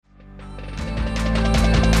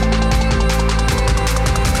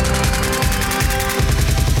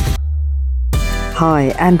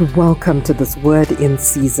Hi, and welcome to this Word in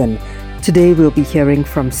Season. Today we'll be hearing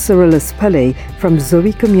from Cyrillus Pillay from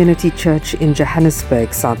Zoe Community Church in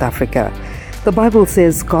Johannesburg, South Africa. The Bible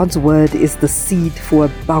says God's Word is the seed for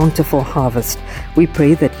a bountiful harvest. We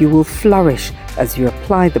pray that you will flourish as you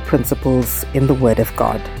apply the principles in the Word of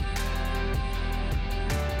God.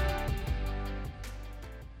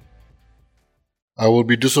 I will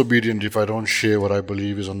be disobedient if I don't share what I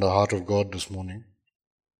believe is on the heart of God this morning.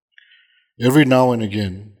 Every now and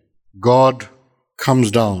again, God comes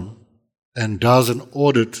down and does an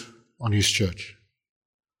audit on His church.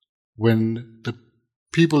 When the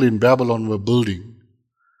people in Babylon were building,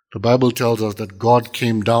 the Bible tells us that God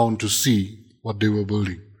came down to see what they were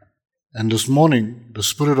building. And this morning, the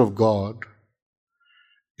Spirit of God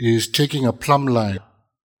is taking a plumb line.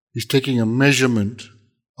 He's taking a measurement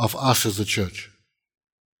of us as a church.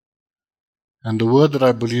 And the word that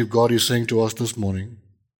I believe God is saying to us this morning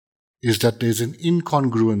is that there's an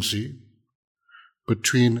incongruency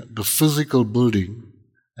between the physical building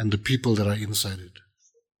and the people that are inside it.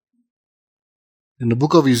 In the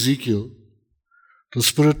book of Ezekiel, the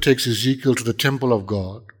Spirit takes Ezekiel to the temple of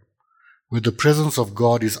God, where the presence of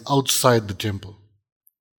God is outside the temple.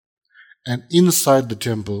 And inside the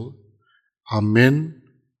temple are men,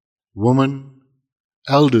 women,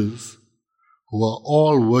 elders who are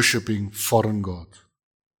all worshipping foreign gods.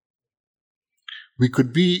 We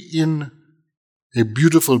could be in a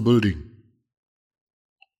beautiful building,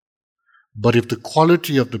 but if the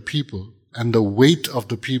quality of the people and the weight of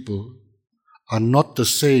the people are not the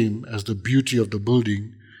same as the beauty of the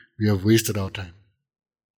building, we have wasted our time.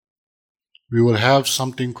 We will have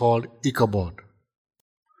something called Ichabod,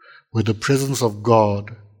 where the presence of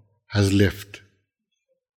God has left.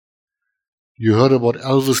 You heard about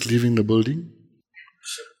Elvis leaving the building?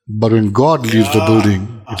 But when God leaves the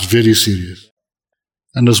building, it's very serious.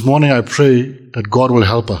 And this morning I pray that God will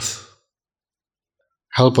help us.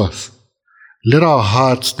 Help us. Let our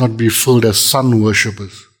hearts not be filled as sun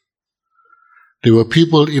worshippers. There were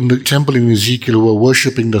people in the temple in Ezekiel who were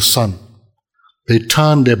worshipping the sun. They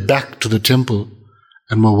turned their back to the temple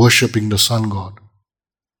and were worshipping the sun god.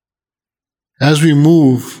 As we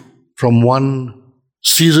move from one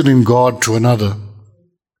season in God to another,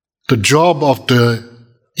 the job of the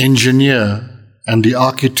engineer and the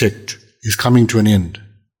architect is coming to an end.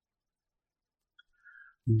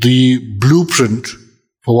 The blueprint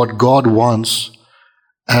for what God wants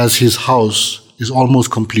as His house is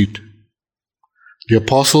almost complete. The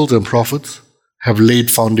apostles and prophets have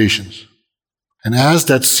laid foundations. And as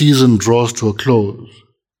that season draws to a close,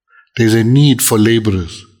 there's a need for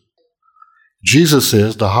laborers. Jesus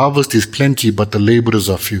says the harvest is plenty, but the laborers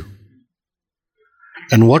are few.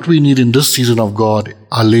 And what we need in this season of God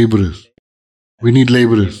are laborers. We need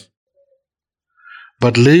laborers.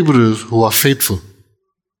 But laborers who are faithful.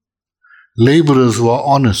 Laborers who are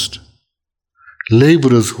honest.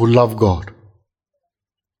 Laborers who love God.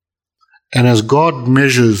 And as God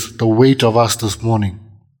measures the weight of us this morning,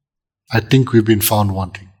 I think we've been found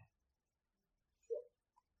wanting.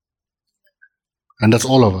 And that's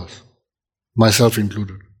all of us, myself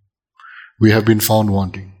included. We have been found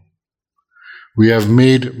wanting. We have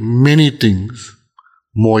made many things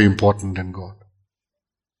more important than God.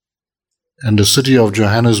 And the city of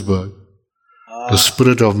Johannesburg, the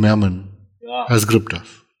spirit of mammon, has gripped us.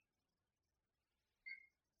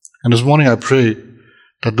 And this morning I pray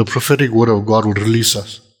that the prophetic word of God would release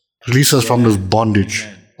us from this bondage.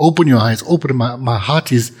 Open your eyes, open my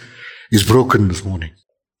heart is broken this morning.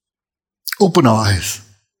 Open our eyes.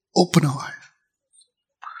 Open our eyes.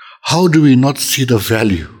 How do we not see the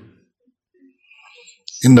value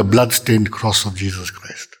in the blood-stained cross of Jesus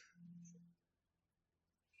Christ?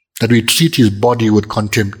 That we treat His body with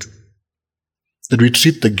contempt. That we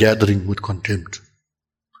treat the gathering with contempt.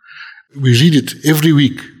 We read it every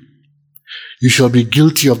week. You shall be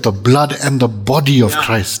guilty of the blood and the body of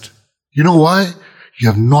Christ. You know why? You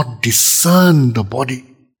have not discerned the body.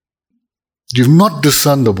 You have not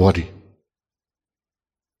discerned the body.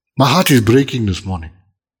 My heart is breaking this morning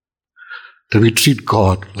that we treat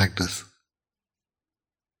God like this.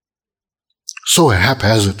 So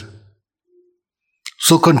haphazard.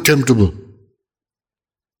 So contemptible.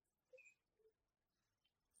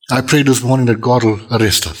 I pray this morning that God will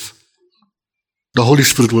arrest us. The Holy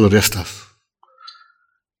Spirit will arrest us.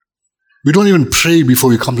 We don't even pray before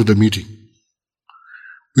we come to the meeting.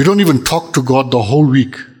 We don't even talk to God the whole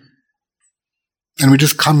week. And we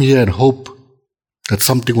just come here and hope that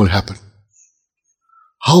something will happen.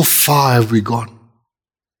 How far have we gone?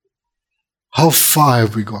 How far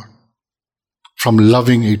have we gone from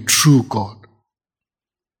loving a true God?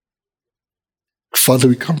 Father,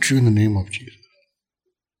 we come to you in the name of Jesus.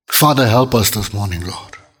 Father, help us this morning,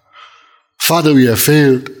 Lord. Father, we have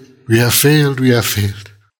failed. We have failed. We have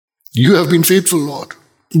failed. You have been faithful, Lord,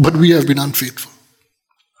 but we have been unfaithful.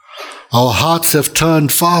 Our hearts have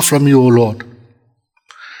turned far from you, O Lord,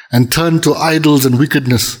 and turned to idols and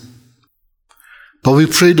wickedness. But we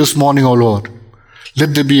pray this morning, O Lord,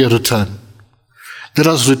 let there be a return. Let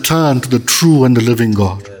us return to the true and the living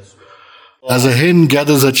God. As a hen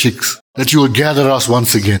gathers her chicks, that you will gather us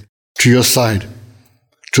once again to your side,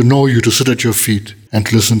 to know you, to sit at your feet, and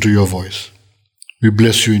to listen to your voice. We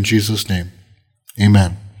bless you in Jesus' name.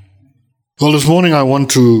 Amen. Well, this morning I want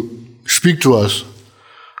to speak to us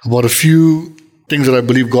about a few things that I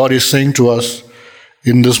believe God is saying to us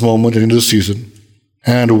in this moment and in this season.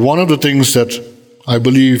 And one of the things that I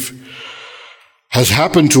believe has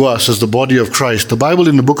happened to us as the body of Christ, the Bible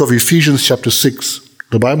in the book of Ephesians chapter 6,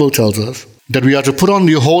 the Bible tells us that we are to put on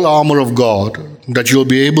the whole armor of God, that you'll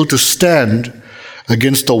be able to stand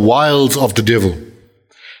against the wiles of the devil.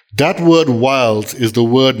 That word wiles is the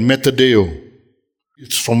word methodeo.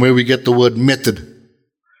 It's from where we get the word method.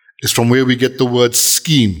 It's from where we get the word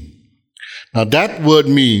scheme. Now that word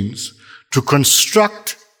means to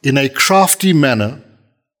construct in a crafty manner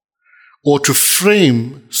or to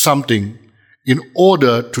frame something in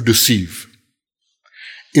order to deceive.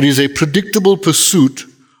 It is a predictable pursuit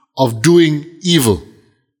of doing evil.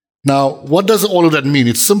 Now, what does all of that mean?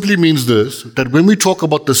 It simply means this, that when we talk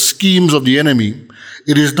about the schemes of the enemy,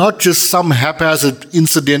 it is not just some haphazard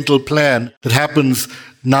incidental plan that happens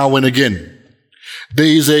now and again. There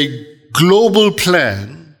is a global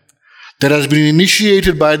plan that has been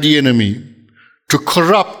initiated by the enemy to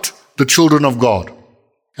corrupt the children of God.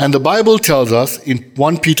 And the Bible tells us in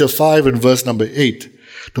 1 Peter 5 and verse number 8,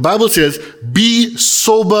 the Bible says, be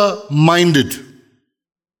sober-minded.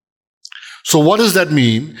 So what does that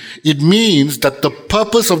mean? It means that the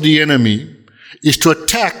purpose of the enemy is to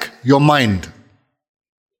attack your mind.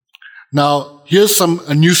 Now, here's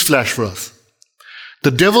a news flash for us.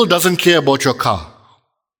 The devil doesn't care about your car.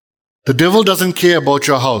 The devil doesn't care about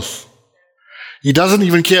your house. He doesn't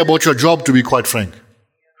even care about your job, to be quite frank.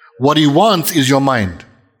 What he wants is your mind.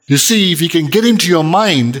 You see, if he can get into your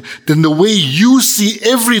mind, then the way you see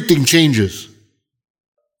everything changes.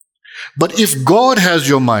 But if God has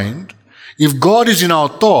your mind, if God is in our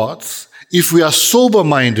thoughts, if we are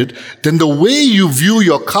sober-minded, then the way you view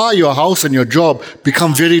your car, your house, and your job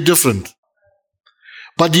become very different.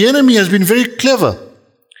 But the enemy has been very clever.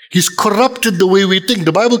 He's corrupted the way we think.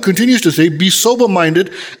 The Bible continues to say, be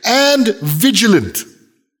sober-minded and vigilant.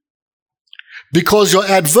 Because your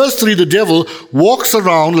adversary, the devil, walks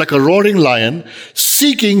around like a roaring lion,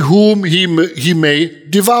 seeking whom he may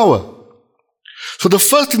devour. So the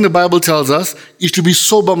first thing the Bible tells us is to be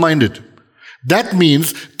sober-minded. That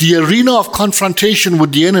means the arena of confrontation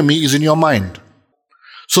with the enemy is in your mind.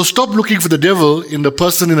 So stop looking for the devil in the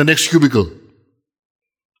person in the next cubicle.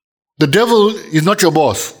 The devil is not your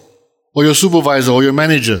boss, or your supervisor, or your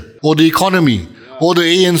manager, or the economy, or the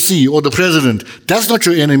ANC, or the president. That's not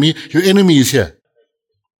your enemy. Your enemy is here.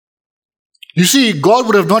 You see, God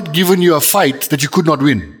would have not given you a fight that you could not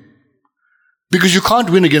win. Because you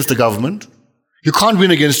can't win against the government. You can't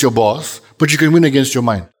win against your boss, but you can win against your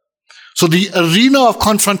mind. So the arena of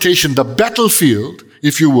confrontation, the battlefield,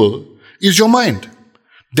 if you will, is your mind.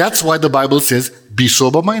 That's why the Bible says, be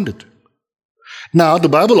sober-minded. Now, the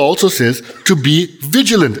Bible also says to be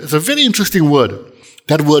vigilant. It's a very interesting word,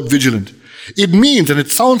 that word vigilant. It means, and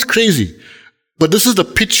it sounds crazy, but this is the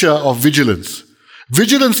picture of vigilance.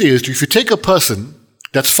 Vigilance is if you take a person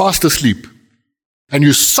that's fast asleep and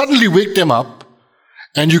you suddenly wake them up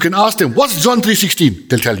and you can ask them, what's John 3:16?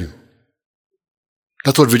 They'll tell you.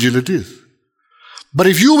 That's what vigilant is. But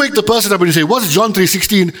if you wake the person up and you say, what's John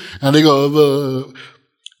 3:16? And they go,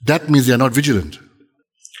 that means they're not vigilant.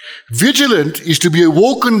 Vigilant is to be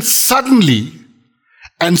awoken suddenly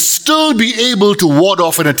and still be able to ward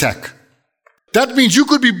off an attack. That means you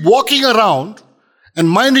could be walking around and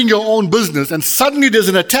minding your own business and suddenly there's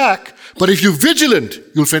an attack, but if you're vigilant,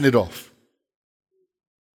 you'll fend it off.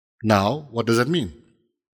 Now, what does that mean?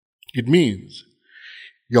 It means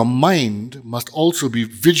your mind must also be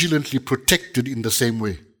vigilantly protected in the same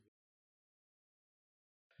way.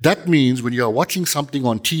 That means when you are watching something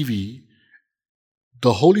on TV,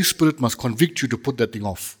 the Holy Spirit must convict you to put that thing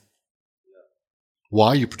off. Why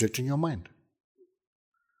are you protecting your mind?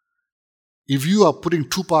 If you are putting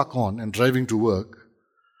Tupac on and driving to work,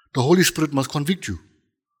 the Holy Spirit must convict you.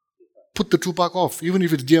 Put the Tupac off, even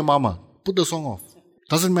if it's Dear Mama. Put the song off.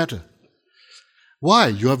 Doesn't matter. Why?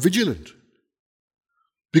 You are vigilant.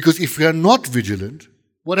 Because if you are not vigilant,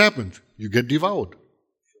 what happens? You get devoured.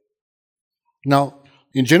 Now,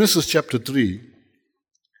 in Genesis chapter 3,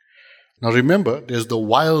 Now remember, there's the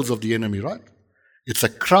wiles of the enemy, right? It's a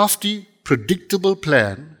crafty, predictable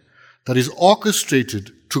plan that is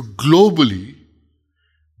orchestrated to globally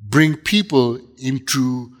bring people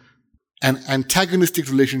into an antagonistic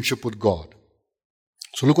relationship with God.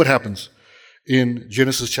 So look what happens in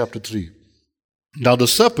Genesis chapter 3. Now the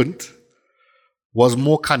serpent was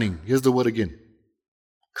more cunning. Here's the word again.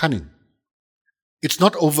 Cunning. It's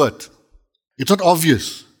not overt. It's not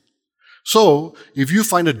obvious. So if you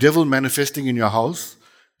find a devil manifesting in your house,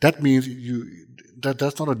 that means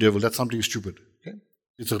that's not a devil, that's something stupid. Okay?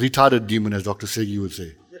 It's a retarded demon, as Dr. Segi would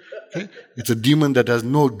say. Okay? It's a demon that has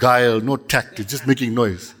no guile, no tact, it's just making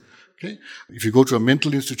noise. Okay? If you go to a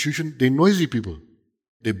mental institution, they're noisy people.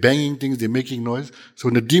 They're banging things, they're making noise. So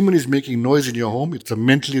when a demon is making noise in your home, it's a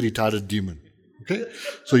mentally retarded demon. Okay?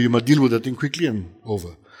 So you must deal with that thing quickly and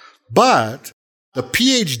over. But the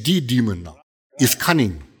PhD demon now is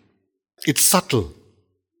cunning. It's subtle.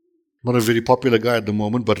 Not a very popular guy at the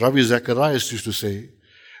moment, but Ravi Zacharias used to say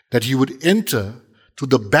that he would enter to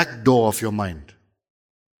the back door of your mind.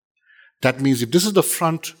 That means if this is the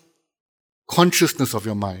front consciousness of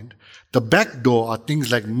your mind, the back door are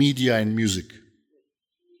things like media and music.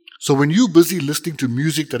 So when you're busy listening to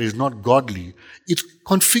music that is not godly, it's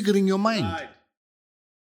configuring your mind. Right.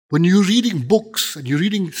 When you're reading books and you're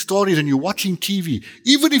reading stories and you're watching TV,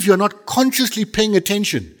 even if you're not consciously paying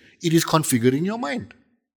attention, it is configuring your mind.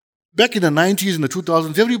 Back in the 90s and the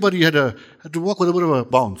 2000s, everybody had to walk with a bit of a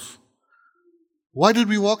bounce. Why did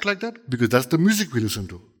we walk like that? Because that's the music we listen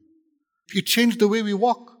to. It changed the way we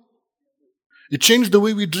walk. It changed the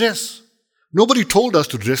way we dress. Nobody told us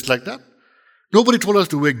to dress like that. Nobody told us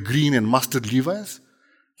to wear green and mustard Levi's,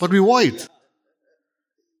 but we wore it.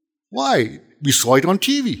 Why? We saw it on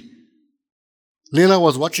TV. Leila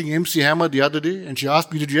was watching MC Hammer the other day and she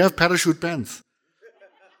asked me, did you have parachute pants?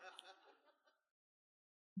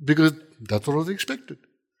 Because that's what was expected.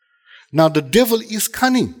 Now the devil is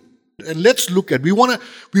cunning. And let's look at, we want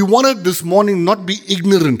to this morning not be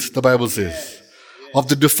ignorant, the Bible says, of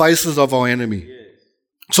the devices of our enemy.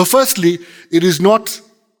 So firstly, it is not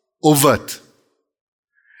overt.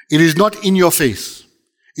 It is not in your face.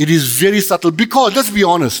 It is very subtle because, let's be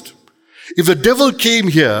honest, if the devil came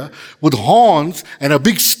here with horns and a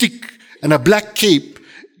big stick and a black cape,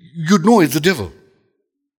 you'd know it's the devil.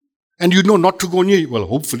 And you'd know not to go near him. Well,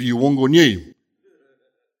 hopefully you won't go near him.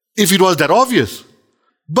 If it was that obvious.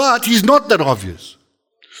 But he's not that obvious.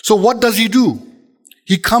 So what does he do?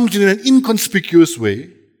 He comes in an inconspicuous way,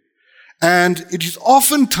 and it is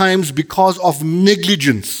oftentimes because of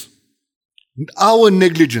negligence. Our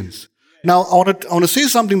negligence. Now, I want to say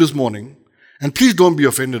something this morning, and please don't be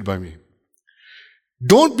offended by me.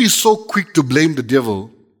 Don't be so quick to blame the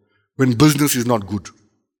devil when business is not good.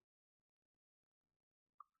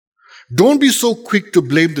 Don't be so quick to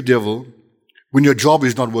blame the devil when your job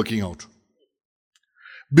is not working out.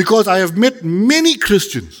 Because I have met many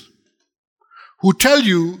Christians who tell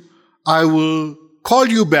you, I will call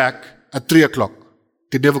you back at 3 o'clock.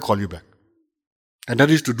 They never call you back. And that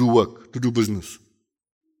is to do work, to do business.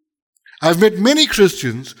 I've met many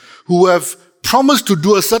Christians who have promised to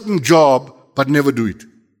do a certain job but never do it.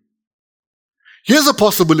 Here's a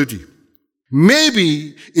possibility.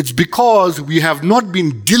 Maybe it's because we have not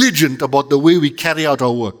been diligent about the way we carry out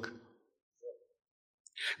our work.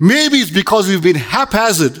 Maybe it's because we've been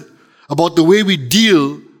haphazard about the way we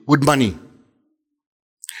deal with money.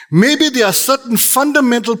 Maybe there are certain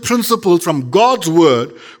fundamental principles from God's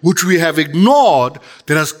word which we have ignored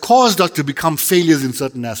that has caused us to become failures in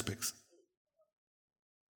certain aspects.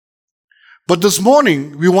 But this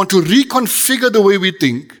morning, we want to reconfigure the way we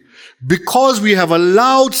think because we have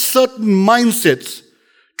allowed certain mindsets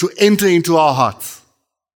to enter into our hearts.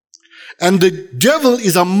 And the devil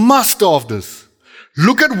is a master of this.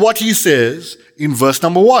 Look at what he says in verse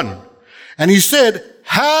number 1. And he said,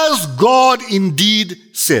 has God indeed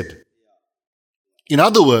said? In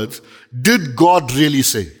other words, did God really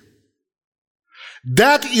say?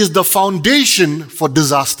 That is the foundation for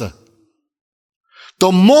disaster.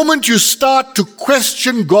 The moment you start to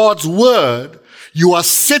question God's word, you are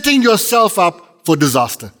setting yourself up for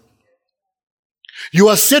disaster. You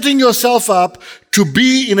are setting yourself up to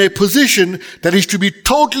be in a position that is to be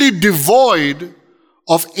totally devoid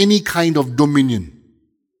of any kind of dominion.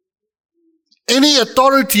 Any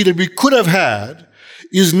authority that we could have had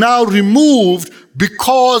is now removed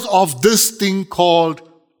because of this thing called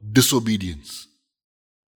disobedience.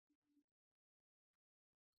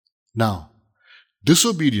 Now,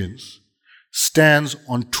 disobedience stands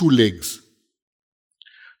on two legs.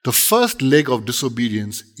 The first leg of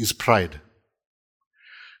disobedience is pride.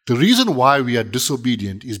 The reason why we are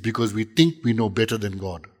disobedient is because we think we know better than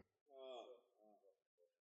God.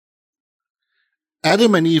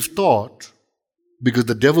 Adam and Eve thought, because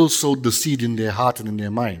the devil sowed the seed in their heart and in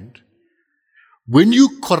their mind, when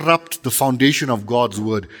you corrupt the foundation of God's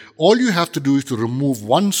word, all you have to do is to remove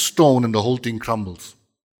one stone and the whole thing crumbles.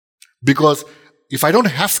 Because if I don't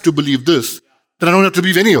have to believe this, then I don't have to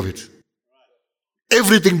believe any of it.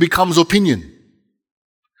 Everything becomes opinion.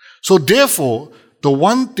 So therefore, the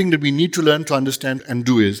one thing that we need to learn to understand and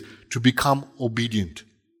do is to become obedient.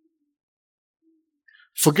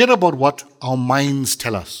 Forget about what our minds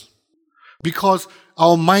tell us, because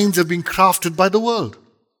our minds have been crafted by the world.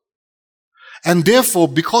 And therefore,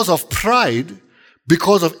 because of pride,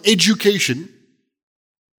 because of education,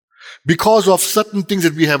 because of certain things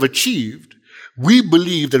that we have achieved, we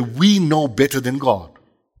believe that we know better than God.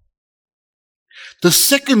 The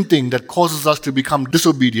second thing that causes us to become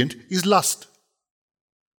disobedient is lust.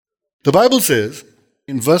 The Bible says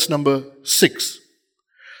in verse number 6,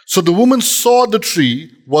 so the woman saw the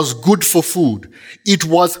tree was good for food. It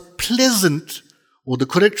was pleasant, or the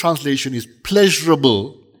correct translation is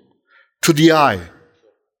pleasurable to the eye.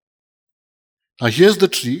 Now here's the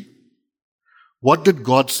tree. What did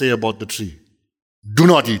God say about the tree? Do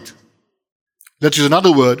not eat. Let's use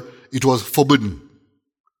another word. It was forbidden.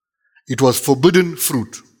 It was forbidden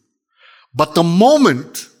fruit. But the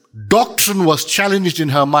moment doctrine was challenged in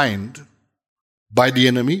her mind by the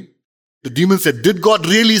enemy, the demon said, did God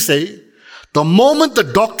really say? The moment the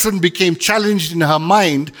doctrine became challenged in her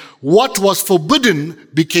mind, what was forbidden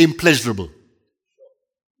became pleasurable.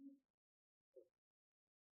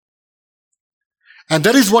 And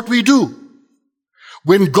that is what we do.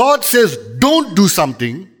 When God says, don't do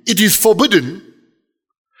something, it is forbidden.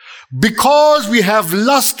 Because we have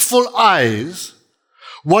lustful eyes,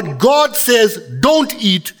 what God says, don't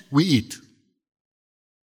eat, we eat.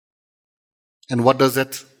 And what does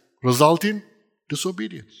that result in?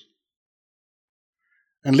 Disobedience.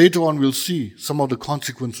 And later on, we'll see some of the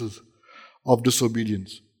consequences of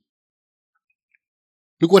disobedience.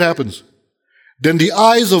 Look what happens. Then the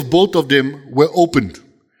eyes of both of them were opened.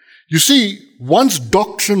 You see, once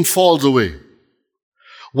doctrine falls away,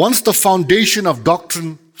 once the foundation of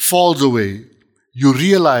doctrine falls away, you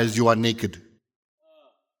realize you are naked.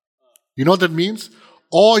 You know what that means?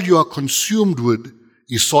 All you are consumed with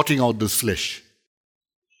is sorting out this flesh.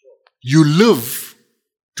 You live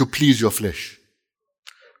to please your flesh.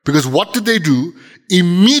 Because what did they do?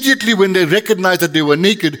 Immediately when they recognized that they were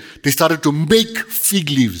naked, they started to make fig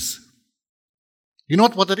leaves. You know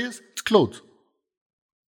what that is? It's clothes.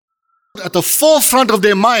 At the forefront of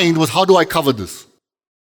their mind was, how do I cover this?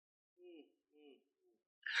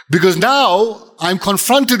 Because now I'm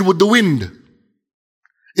confronted with the wind.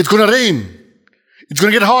 It's going to rain. It's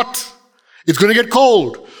going to get hot. It's going to get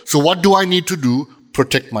cold. So what do I need to do?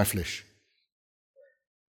 Protect my flesh.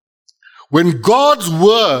 When God's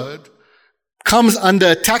word comes under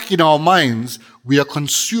attack in our minds, we are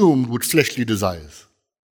consumed with fleshly desires.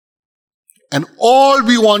 And all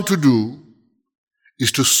we want to do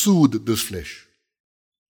is to soothe this flesh.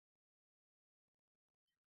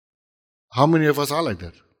 How many of us are like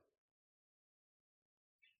that?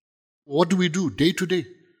 What do we do day to day?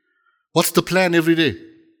 What's the plan every day?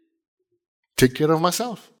 Take care of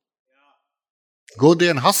myself. Go there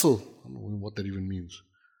and hustle. I don't know what that even means.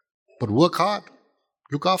 But work hard.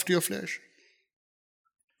 Look after your flesh.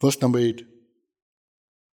 Verse number 8.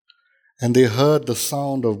 And they heard the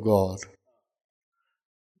sound of God.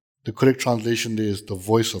 The correct translation there is the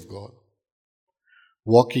voice of God.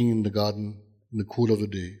 Walking in the garden in the cool of the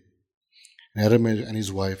day. And Adam and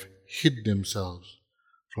his wife hid themselves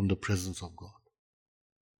from the presence of God.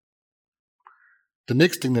 The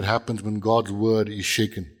next thing that happens when God's word is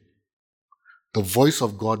shaken, the voice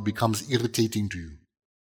of God becomes irritating to you.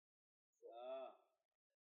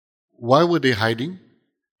 Why were they hiding?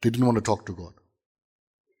 They didn't want to talk to God.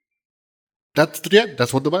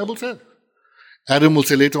 That's what the Bible said. Adam will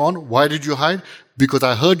say later on, why did you hide? Because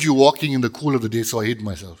I heard you walking in the cool of the day, so I hid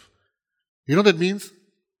myself. You know what that means?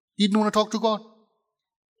 He didn't want to talk to God.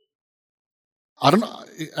 I don't know,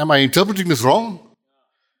 am I interpreting this wrong?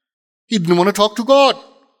 He didn't want to talk to God.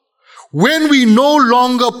 When we no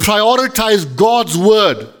longer prioritize God's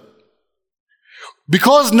word,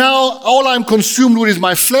 because now all I'm consumed with is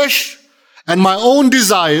my flesh and my own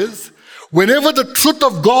desires, whenever the truth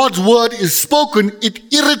of God's word is spoken,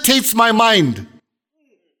 it irritates my mind.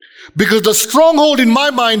 Because the stronghold in my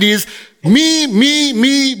mind is me, me,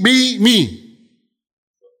 me, me, me.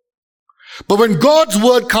 But when God's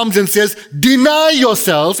word comes and says, deny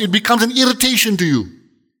yourself, it becomes an irritation to you.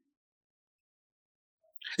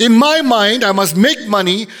 In my mind, I must make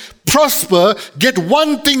money, prosper, get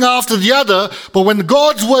one thing after the other. But when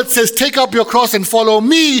God's word says, take up your cross and follow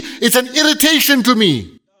me, it's an irritation to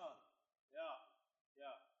me.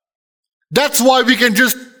 That's why we can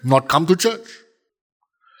just not come to church.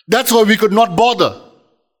 That's why we could not bother.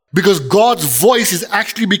 Because God's voice is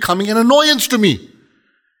actually becoming an annoyance to me.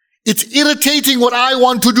 It's irritating what I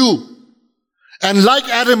want to do. And like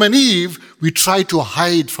Adam and Eve, we try to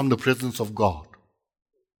hide from the presence of God.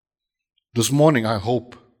 This morning, I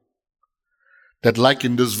hope that like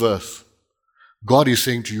in this verse, God is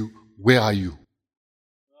saying to you, where are you?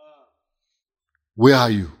 Where are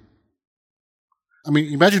you? I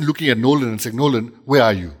mean, imagine looking at Nolan and saying, Nolan, where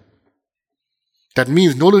are you? That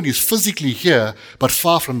means Nolan is physically here, but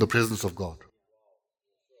far from the presence of God.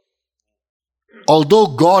 Although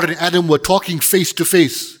God and Adam were talking face to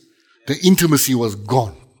face, the intimacy was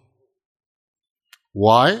gone.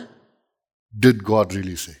 Why did God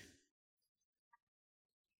really say?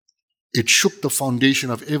 It shook the foundation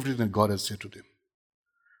of everything that God had said to them.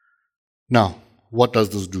 Now, what does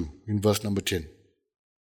this do? In verse number 10.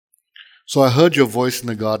 So I heard your voice in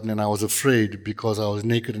the garden and I was afraid because I was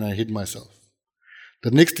naked and I hid myself.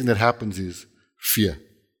 The next thing that happens is fear.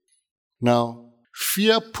 Now,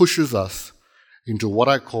 fear pushes us into what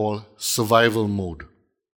I call survival mode.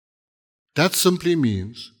 That simply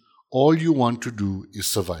means all you want to do is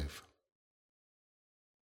survive.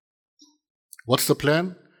 What's the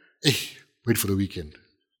plan? Wait for the weekend.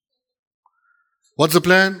 What's the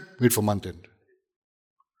plan? Wait for month end.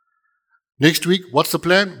 Next week, what's the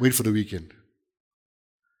plan? Wait for the weekend.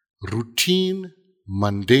 Routine,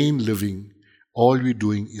 mundane living, all we're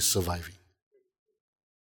doing is surviving.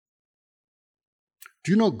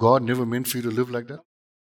 Do you know God never meant for you to live like that?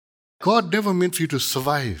 God never meant for you to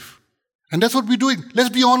survive. And that's what we're doing. Let's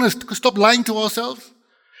be honest. Stop lying to ourselves.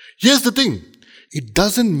 Here's the thing. It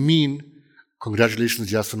doesn't mean, congratulations,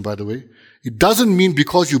 Justin, by the way. It doesn't mean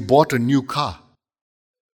because you bought a new car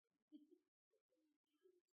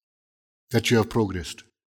that you have progressed.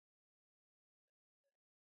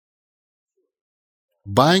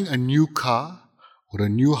 Buying a new car or a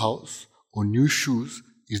new house or new shoes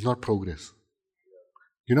is not progress.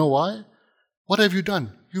 You know why? What have you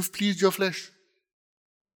done? You've pleased your flesh.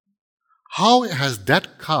 How has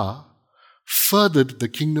that car furthered the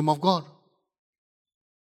kingdom of God?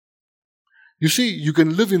 You see, you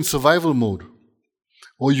can live in survival mode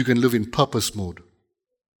or you can live in purpose mode.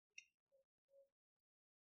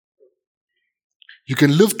 You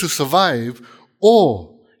can live to survive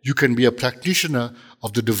or you can be a practitioner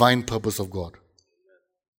of the divine purpose of God.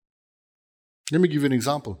 Let me give you an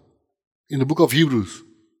example. In the book of Hebrews,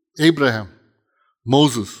 Abraham,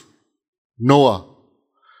 Moses, Noah,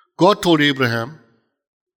 God told Abraham,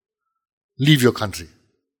 leave your country.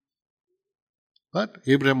 But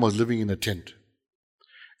Abraham was living in a tent.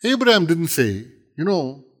 Abraham didn't say,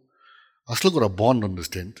 I still got a bond on this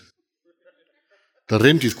tent. The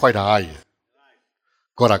rent is quite high.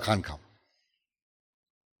 God, I can't come.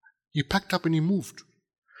 He packed up and he moved.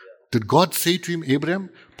 Did God say to him, Abraham,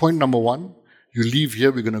 point number 1, you leave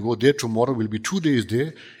here, we're going to go there tomorrow, we'll be 2 days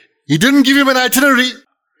there. He didn't give him an itinerary.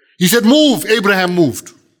 He said, move. Abraham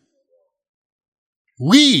moved.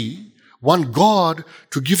 We want God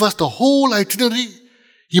to give us the whole itinerary.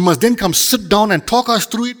 He must then come sit down and talk us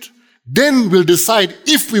through it. Then we'll decide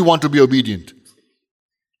if we want to be obedient.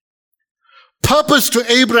 Purpose to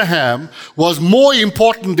Abraham was more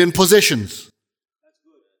important than possessions.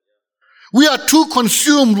 We are too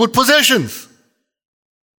consumed with possessions.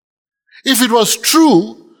 If it was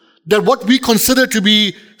true that what we consider to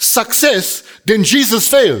be success, then Jesus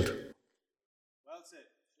failed.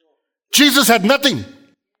 Jesus had nothing.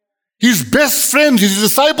 His best friends, his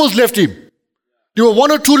disciples left him. There were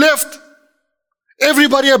 1 or 2 left.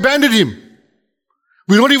 Everybody abandoned him.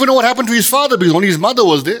 We don't even know what happened to his father because only his mother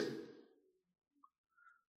was there.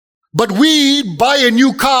 But we buy a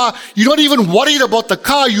new car, you're not even worried about the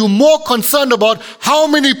car, you're more concerned about how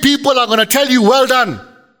many people are going to tell you, well done.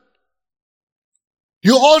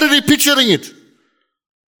 You're already picturing it.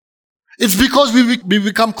 It's because we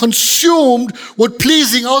become consumed with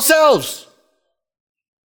pleasing ourselves.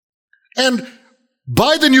 And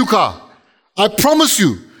buy the new car. I promise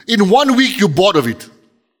you, in 1 week you're bored of it.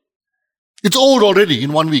 It's old already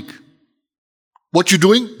in 1 week. What you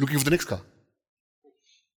doing? Looking for the next car.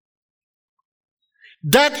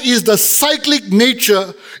 That is the cyclic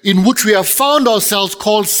nature in which we have found ourselves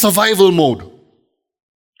called survival mode.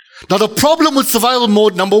 Now the problem with survival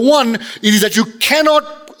mode, number 1, is that you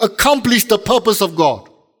cannot accomplish the purpose of God.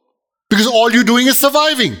 Because all you're doing is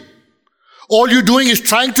surviving. All you're doing is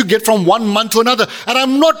trying to get from one month to another. And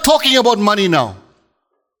I'm not talking about money now.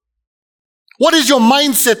 What is your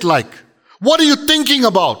mindset like? What are you thinking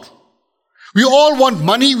about? We all want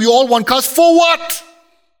money, we all want cars. For what?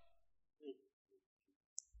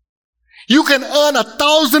 You can earn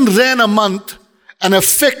 1,000 rand a month and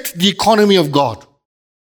affect the economy of God.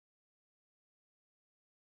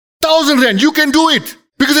 1,000 rand, you can do it.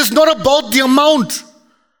 Because it's not about the amount.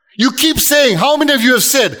 You keep saying, how many of you have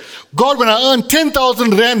said, God, when I earn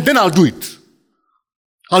 10,000 rand, then I'll do it.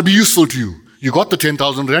 I'll be useful to you. You got the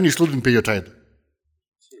 10,000 rand, you still didn't pay your tithe.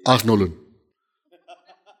 Ask Nolan.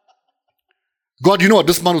 God, you know what,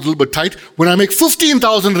 this month was a little bit tight. When I make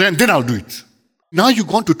 15,000 rand, then I'll do it. Now you've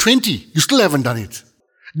gone to 20. You still haven't done it.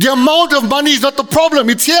 The amount of money is not the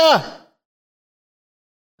problem. It's here.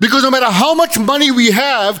 Because no matter how much money we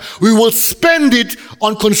have, we will spend it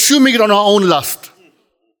on consuming it on our own lust.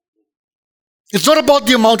 It's not about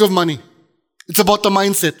the amount of money. It's about the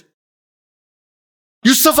mindset.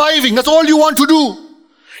 You're surviving. That's all you want to do.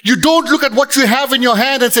 You don't look at what you have in your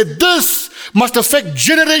hand and say, this must affect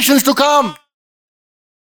generations to come.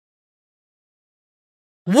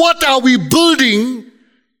 What are we building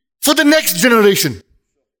for the next generation?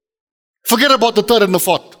 Forget about the third and the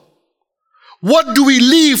fourth. What do we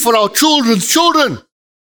leave for our children's children?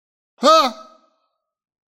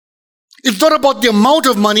 It's not about the amount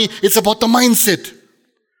of money, it's about the mindset.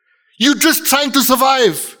 You're just trying to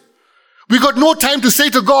survive. We got no time to say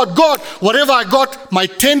to God, God, whatever I got, my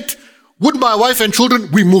tent, with my wife and children,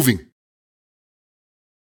 we're moving.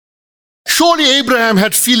 Surely Abraham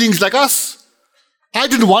had feelings like us. I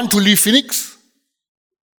didn't want to leave Phoenix.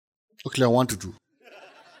 Okay, I wanted to.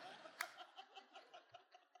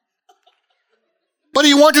 But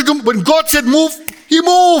he wanted to, when God said move, he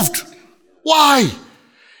moved. Why?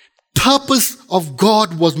 Purpose of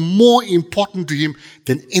God was more important to him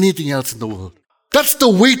than anything else in the world. That's the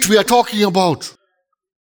weight we are talking about.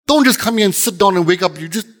 Don't just come here and sit down and wake up. You're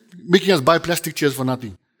just making us buy plastic chairs for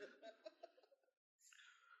nothing.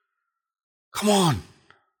 Come on.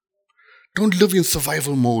 Don't live in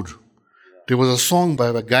survival mode. There was a song by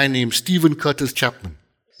a guy named Stephen Curtis Chapman.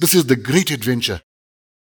 This is the great adventure.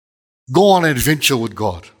 Go on an adventure with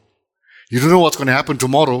God. You don't know what's going to happen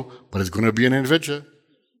tomorrow, but it's going to be an adventure.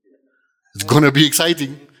 It's going to be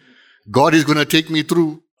exciting. God is going to take me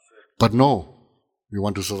through. But no, we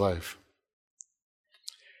want to survive.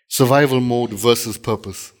 Survival mode versus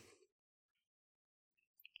purpose.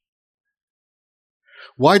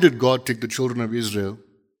 Why did God take the children of Israel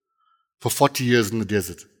for 40 years in the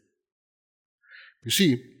desert? You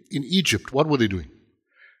see, in Egypt, what were they doing?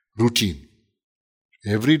 Routine.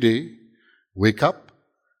 Every day, wake up,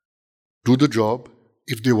 do the job.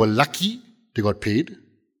 If they were lucky, they got paid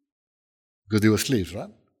because they were slaves, right?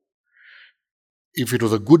 If it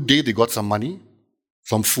was a good day, they got some money,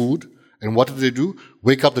 some food. And what did they do?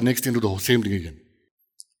 Wake up the next day and do the same thing again.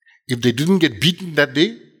 If they didn't get beaten that day,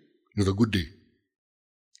 it was a good day.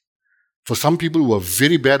 For some people who are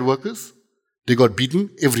very bad workers, they got beaten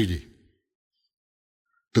every day.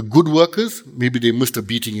 The good workers, maybe they missed a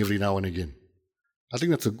beating every now and again. I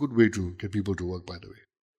think that's a good way to get people to work, by the way.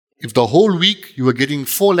 If the whole week you were getting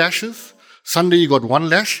 4 lashes, Sunday you got 1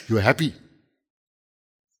 lash, you were happy.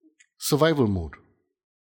 Survival mode.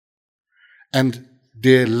 And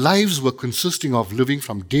their lives were consisting of living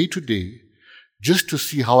from day to day just to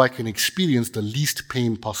see how I can experience the least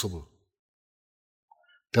pain possible.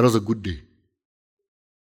 That was a good day.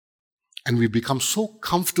 And we become so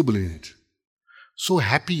comfortable in it, so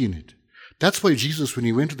happy in it. That's why Jesus, when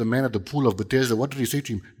he went to the man at the pool of Bethesda, what did he say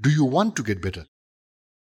to him? Do you want to get better?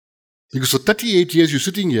 Because for 38 years you're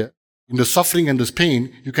sitting here in the suffering and this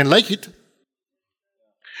pain, you can like it.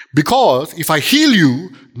 Because if I heal you,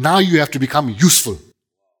 now you have to become useful.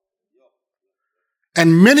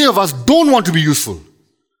 And many of us don't want to be useful.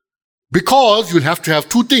 Because you'll have to have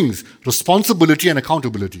 2 things, responsibility and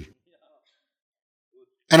accountability.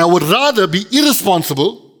 And I would rather be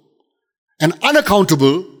irresponsible and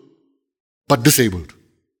unaccountable, but disabled.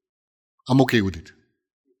 I'm okay with it.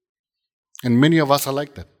 And many of us are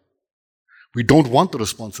like that. We don't want the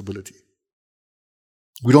responsibility.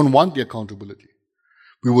 We don't want the accountability.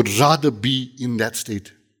 We would rather be in that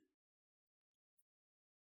state.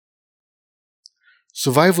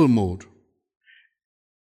 Survival mode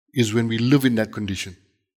is when we live in that condition,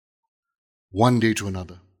 one day to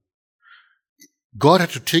another. God had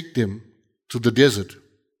to take them to the desert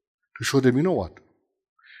to show them, you know what?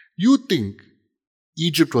 You think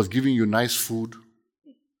Egypt was giving you nice food?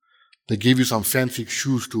 They gave you some fancy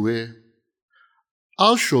shoes to wear.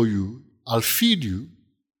 I'll show you, I'll feed you,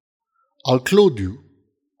 I'll clothe you,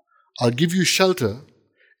 I'll give you shelter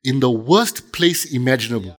in the worst place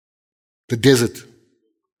imaginable, the desert.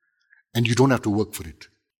 And you don't have to work for it.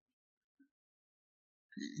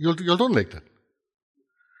 You don't like that.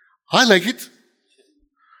 I like it.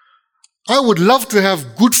 I would love to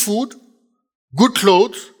have good food, good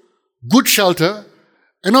clothes, good shelter,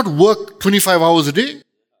 and not work 25 hours a day.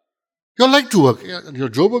 You like to work. Your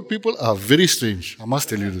Joburg people are very strange. I must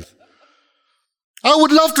tell you this. I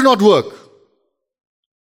would love to not work.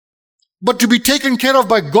 But to be taken care of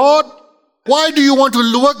by God, why do you want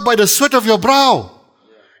to work by the sweat of your brow?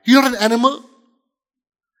 You're not an animal.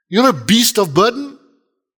 You're a beast of burden.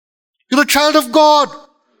 You're a child of God.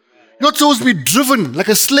 You're not supposed to be driven like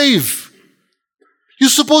a slave. You're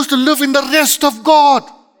supposed to live in the rest of God.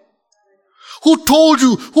 Who told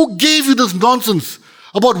you, who gave you this nonsense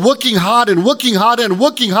about working hard and working harder and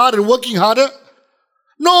working hard and working harder?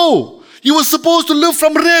 No, you were supposed to live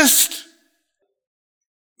from rest,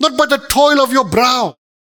 not by the toil of your brow.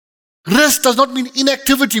 Rest does not mean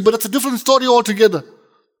inactivity, but that's a different story altogether.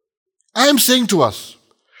 I am saying to us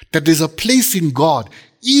that there's a place in God,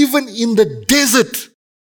 even in the desert,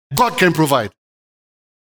 God can provide.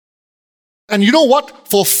 And you know what?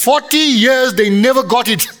 For 40 years, they never got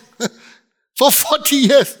it. For 40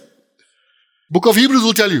 years. Book of Hebrews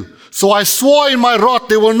will tell you, so I swore in my wrath,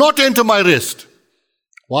 they will not enter my rest.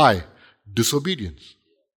 Why? Disobedience.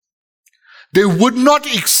 They would not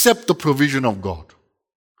accept the provision of God.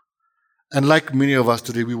 And like many of us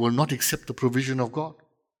today, we will not accept the provision of God.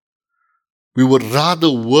 We would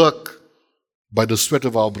rather work by the sweat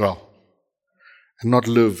of our brow and not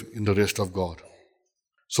live in the rest of God.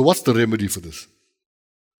 So what's the remedy for this?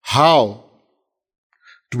 How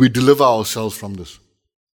do we deliver ourselves from this?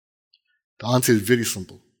 The answer is very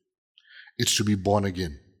simple. It's to be born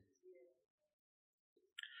again.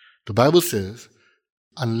 The Bible says,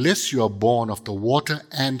 unless you are born of the water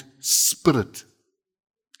and spirit.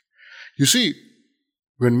 You see,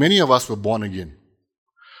 when many of us were born again,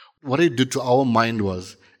 what it did to our mind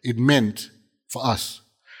was, it meant for us,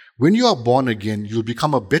 when you are born again, you'll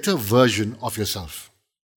become a better version of yourself.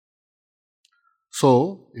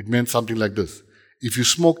 So, it meant something like this. If you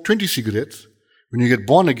smoke 20 cigarettes, when you get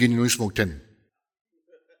born again, you only smoke 10.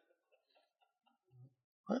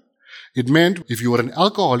 Right? It meant if you were an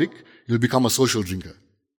alcoholic, you'll become a social drinker.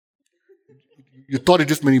 You thought it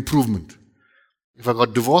just meant improvement. If I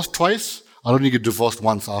got divorced twice, I'll only get divorced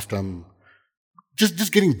once after I'm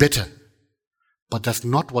just getting better. But that's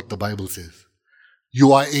not what the Bible says.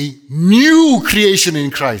 You are a new creation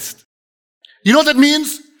in Christ. You know what that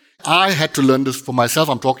means? I had to learn this for myself.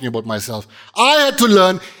 I'm talking about myself. I had to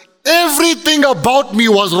learn everything about me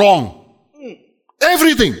was wrong.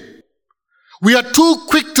 Everything. We are too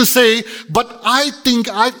quick to say, but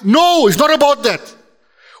no, it's not about that.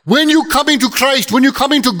 When you come into Christ, when you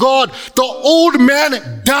come into God, the old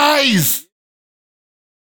man dies.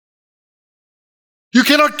 You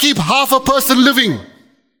cannot keep half a person living.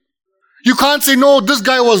 You can't say, no, this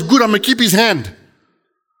guy was good, I'm going to keep his hand.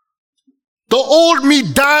 The old me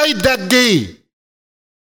died that day.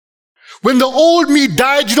 When the old me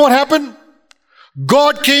died, you know what happened?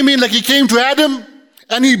 God came in like he came to Adam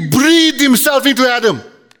and he breathed himself into Adam.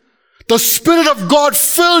 The Spirit of God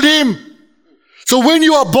filled him. So when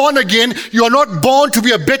you are born again, you are not born to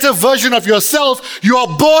be a better version of yourself. You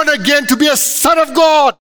are born again to be a son of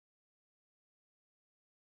God.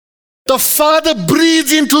 The Father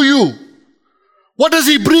breathes into you. What does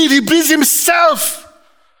he breathe? He breathes himself.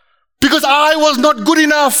 Because I was not good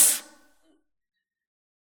enough.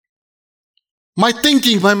 My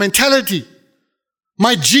thinking, my mentality,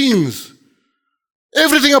 my genes,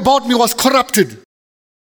 everything about me was corrupted.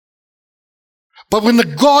 But when the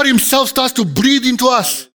God himself starts to breathe into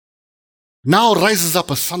us, now rises up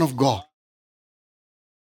a son of God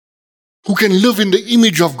who can live in the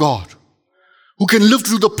image of God, who can live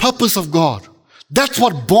through the purpose of God. That's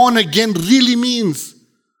what born again really means.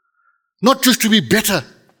 Not just to be better,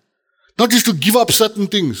 not just to give up certain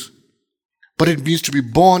things, but it means to be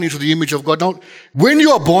born into the image of God. Now, when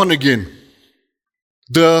you are born again,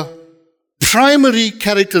 the primary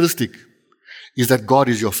characteristic is that God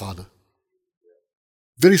is your Father.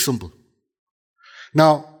 Very simple.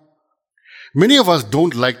 Now, many of us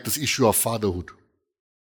don't like this issue of fatherhood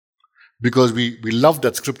because we love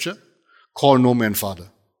that scripture, call no man father.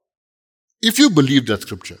 If you believe that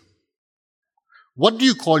scripture, what do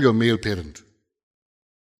you call your male parent?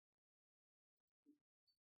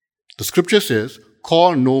 The scripture says,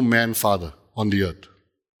 call no man father on the earth.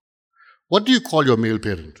 What do you call your male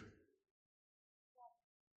parent?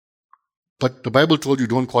 But the Bible told you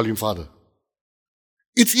don't call him father.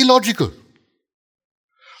 It's illogical.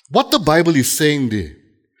 What the Bible is saying there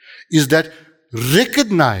is that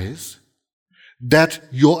recognize that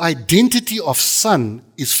your identity of son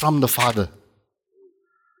is from the Father.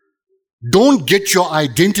 Don't get your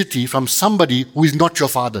identity from somebody who is not your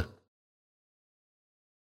father.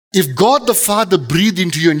 If God the Father breathed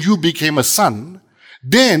into you and you became a son,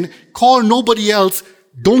 then call nobody else,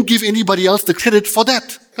 don't give anybody else the credit for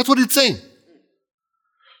that. That's what it's saying.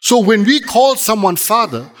 So when we call someone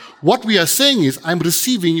father, what we are saying is, I'm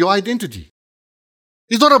receiving your identity.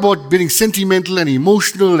 It's not about being sentimental and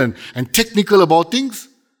emotional and technical about things.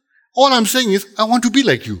 All I'm saying is, I want to be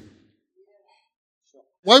like you.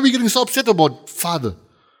 Why are we getting so upset about father?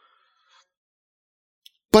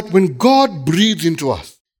 But when God breathes into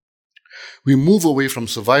us, we move away from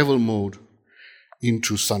survival mode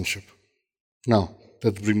into sonship. Now,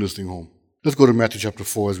 let's bring this thing home. Let's go to Matthew chapter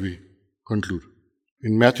 4 as we conclude.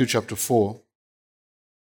 In Matthew chapter 4,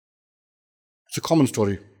 it's a common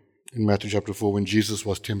story in Matthew chapter 4 when Jesus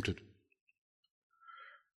was tempted.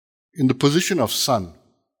 In the position of son,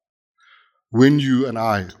 when you and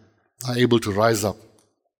I are able to rise up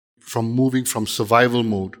from moving from survival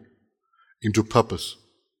mode into purpose,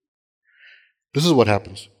 this is what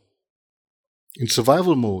happens. In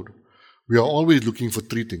survival mode, we are always looking for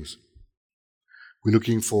three things. We're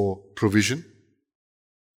looking for provision,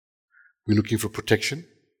 we're looking for protection,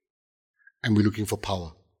 and we're looking for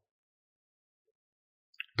power.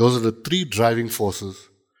 Those are the three driving forces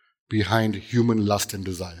behind human lust and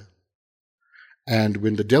desire. And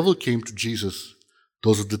when the devil came to Jesus,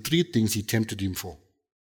 those are the three things he tempted him for.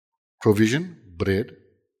 Provision, bread.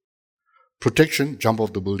 Protection, jump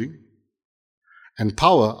off the building. And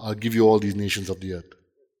power, I'll give you all these nations of the earth.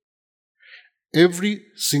 Every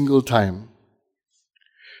single time,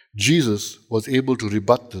 Jesus was able to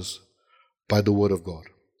rebut this by the word of God.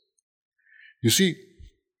 You see,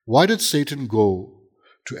 why did Satan go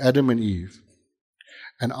to Adam and Eve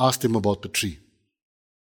and ask them about the tree?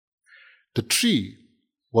 The tree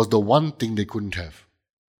was the one thing they couldn't have.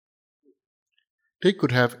 They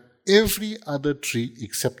could have every other tree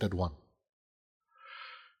except that one.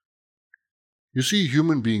 You see,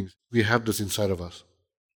 human beings, we have this inside of us.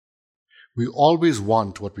 We always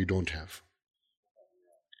want what we don't have.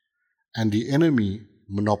 And the enemy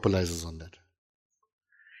monopolizes on that.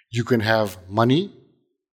 You can have money,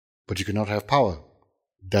 but you cannot have power.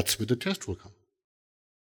 That's where the test will come.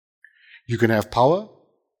 You can have power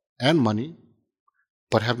and money,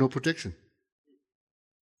 but have no protection.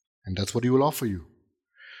 And that's what he will offer you.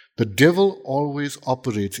 The devil always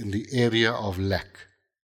operates in the area of lack.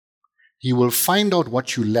 He will find out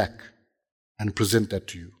what you lack and present that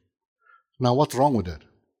to you. Now, what's wrong with that?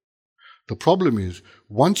 The problem is,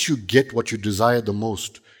 once you get what you desire the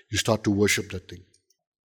most, you start to worship that thing.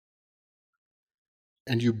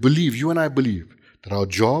 And you and I believe, that our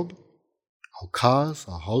job, our cars,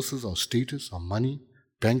 our houses, our status, our money,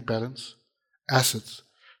 bank balance, assets,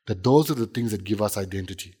 that those are the things that give us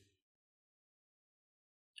identity.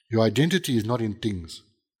 Your identity is not in things.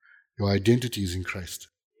 Your identity is in Christ.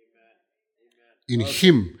 In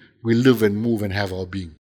Him, we live and move and have our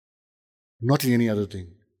being. Not in any other thing.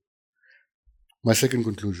 My second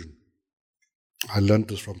conclusion. I learned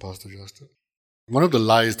this from Pastor Justin. One of the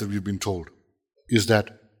lies that we've been told is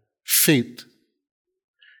that faith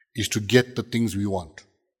is to get the things we want.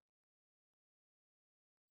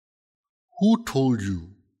 Who told you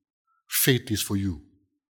faith is for you?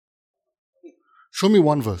 Show me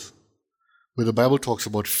one verse where the Bible talks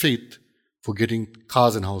about faith for getting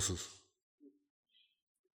cars and houses.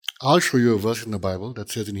 I'll show you a verse in the Bible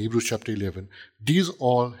that says in Hebrews chapter 11, these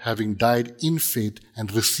all having died in faith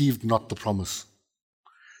and received not the promise.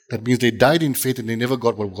 That means they died in faith and they never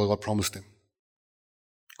got what God promised them.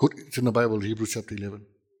 Good, it's in the Bible, Hebrews chapter 11.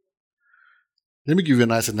 Let me give you a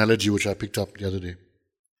nice analogy which I picked up the other day.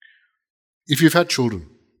 If you've had children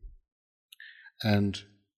and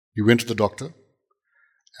you went to the doctor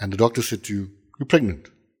and the doctor said to you, you're pregnant.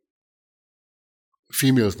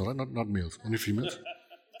 Females, not males, only females.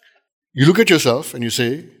 You look at yourself and you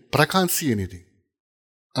say, but I can't see anything.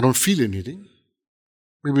 I don't feel anything.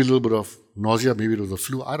 Maybe a little bit of nausea, maybe it was a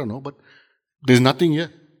flu, I don't know, but there's nothing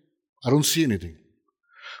here. I don't see anything.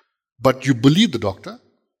 But you believe the doctor,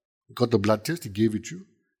 you got the blood test, he gave it to you,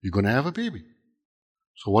 you're going to have a baby.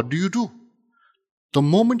 So what do? The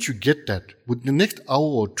moment you get that, within the next hour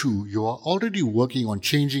or two, you are already working on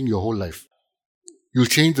changing your whole life. You'll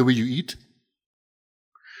change the way you eat.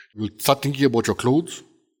 You'll start thinking about your clothes.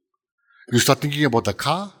 You'll start thinking about the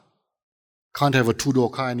car. Can't have a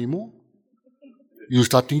 2-door car anymore. You'll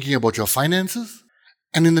start thinking about your finances.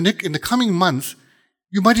 And in the coming months,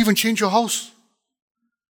 you might even change your house.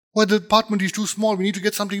 Well, the apartment is too small. We need to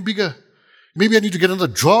get something bigger. Maybe I need to get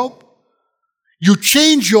another job. You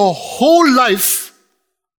change your whole life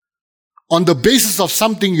on the basis of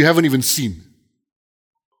something you haven't even seen.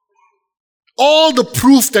 All the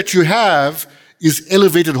proof that you have is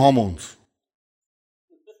elevated hormones.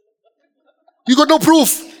 You got no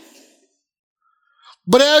proof.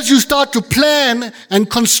 But as you start to plan and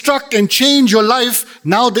construct and change your life,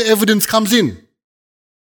 now the evidence comes in.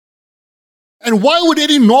 And why would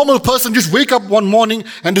any normal person just wake up one morning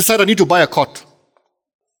and decide, I need to buy a cot?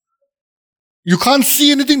 You can't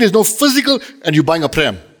see anything, there's no physical, and you're buying a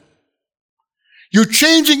pram. You're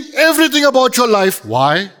changing everything about your life.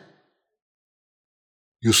 Why?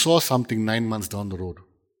 You saw something 9 months down the road.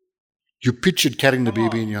 You pictured carrying the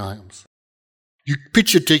baby in your arms. You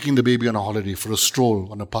pictured taking the baby on a holiday for a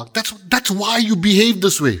stroll on a park. That's why you behave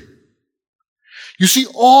this way. You see,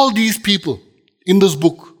 all these people in this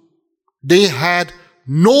book, they had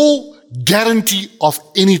no guarantee of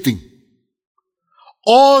anything.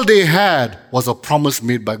 All they had was a promise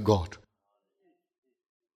made by God.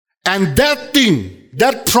 And that thing,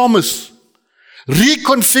 that promise,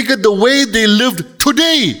 reconfigured the way they lived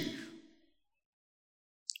today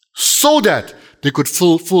so that they could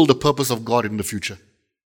fulfill the purpose of God in the future.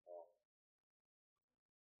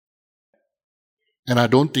 And I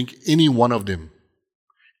don't think any one of them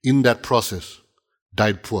in that process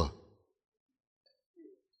died poor.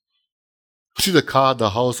 See the car, the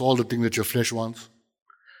house, all the things that your flesh wants?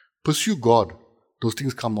 Pursue God. Those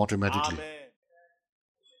things come automatically. Amen.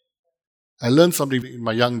 I learned something in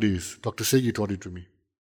my young days. Dr. Segi taught it to me.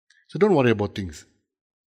 So don't worry about things.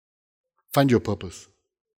 Find your purpose.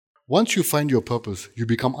 Once you find your purpose, you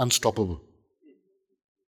become unstoppable.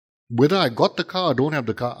 Whether I got the car or don't have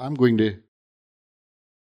the car, I'm going there.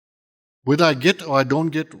 Whether I get or I don't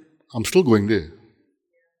get, I'm still going there.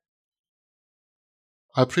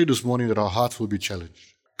 I pray this morning that our hearts will be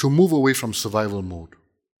challenged to move away from survival mode.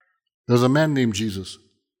 There's a man named Jesus.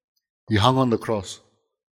 He hung on the cross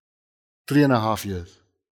 3.5 years.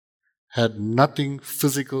 Had nothing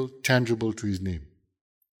physical, tangible to his name.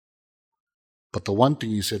 But the one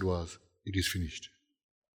thing he said was, it is finished.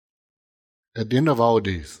 At the end of our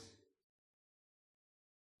days,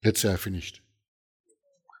 let's say I finished.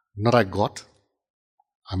 Not I got,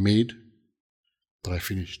 I made, but I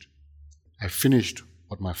finished. I finished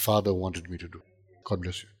what my Father wanted me to do. God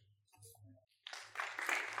bless you.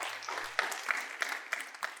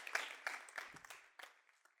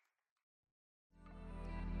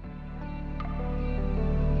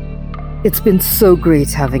 It's been so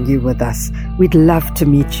great having you with us. We'd love to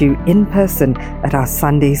meet you in person at our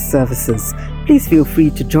Sunday services. Please feel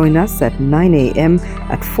free to join us at 9 a.m.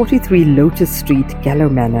 at 43 Lotus Street, Gallo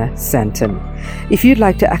Manor, Sandton. If you'd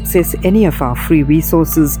like to access any of our free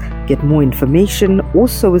resources, get more information, or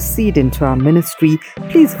sow a seed into our ministry,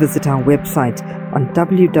 please visit our website on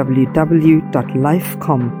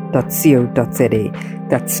www.lifecom.co.za.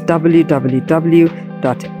 That's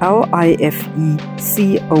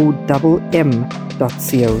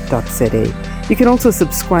www.lifecomm.co.za. You can also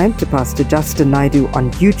subscribe to Pastor Justin Naidu on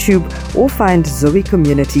YouTube or find Zoe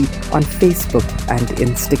Community on Facebook and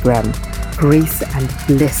Instagram. Grace and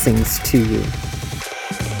blessings to you.